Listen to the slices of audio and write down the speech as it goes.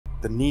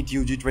The NEET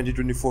UG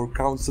 2024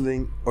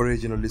 counselling,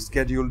 originally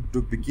scheduled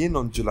to begin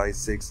on July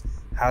 6,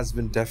 has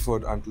been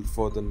deferred until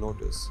further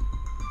notice.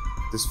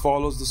 This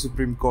follows the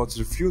Supreme Court's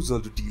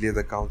refusal to delay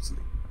the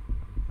counselling.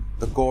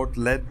 The court,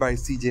 led by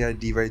CJI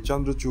D.Y.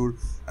 Chandrachud,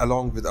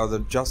 along with other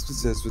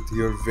justices, will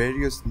hear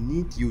various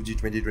NEET UG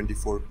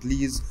 2024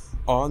 pleas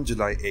on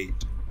July 8.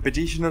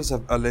 Petitioners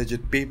have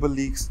alleged paper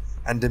leaks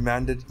and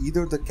demanded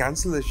either the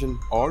cancellation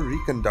or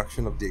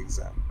reconduction of the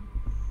exam.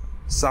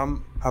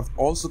 Some have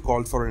also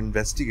called for an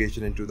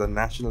investigation into the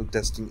National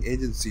Testing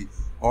Agency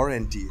or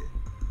NTA.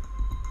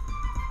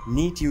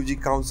 NEET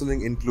UG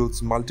counselling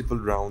includes multiple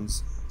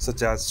rounds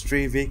such as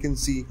stray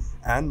vacancy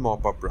and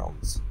mop-up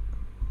rounds.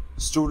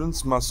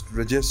 Students must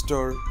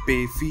register,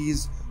 pay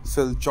fees,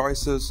 fill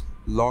choices,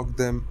 log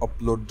them,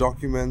 upload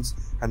documents,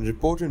 and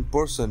report in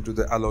person to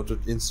the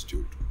allotted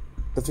institute.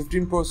 The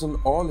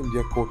 15% All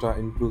India quota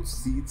includes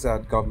seats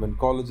at government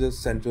colleges,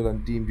 central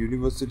and deemed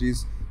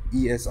universities,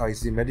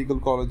 ESIC medical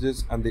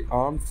colleges, and the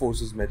Armed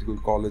Forces Medical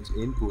College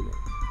in Pune.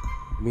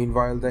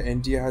 Meanwhile, the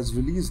NTA has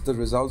released the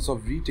results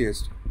of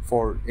retest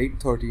for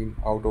 813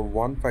 out of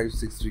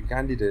 1563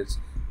 candidates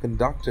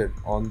conducted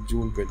on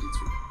June 23.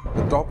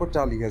 The topper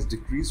tally has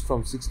decreased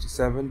from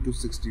 67 to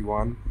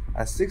 61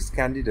 as 6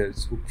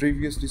 candidates who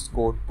previously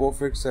scored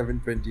perfect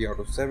 720 out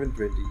of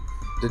 720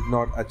 did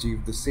not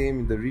achieve the same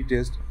in the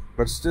retest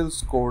but still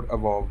scored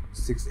above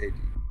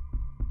 680.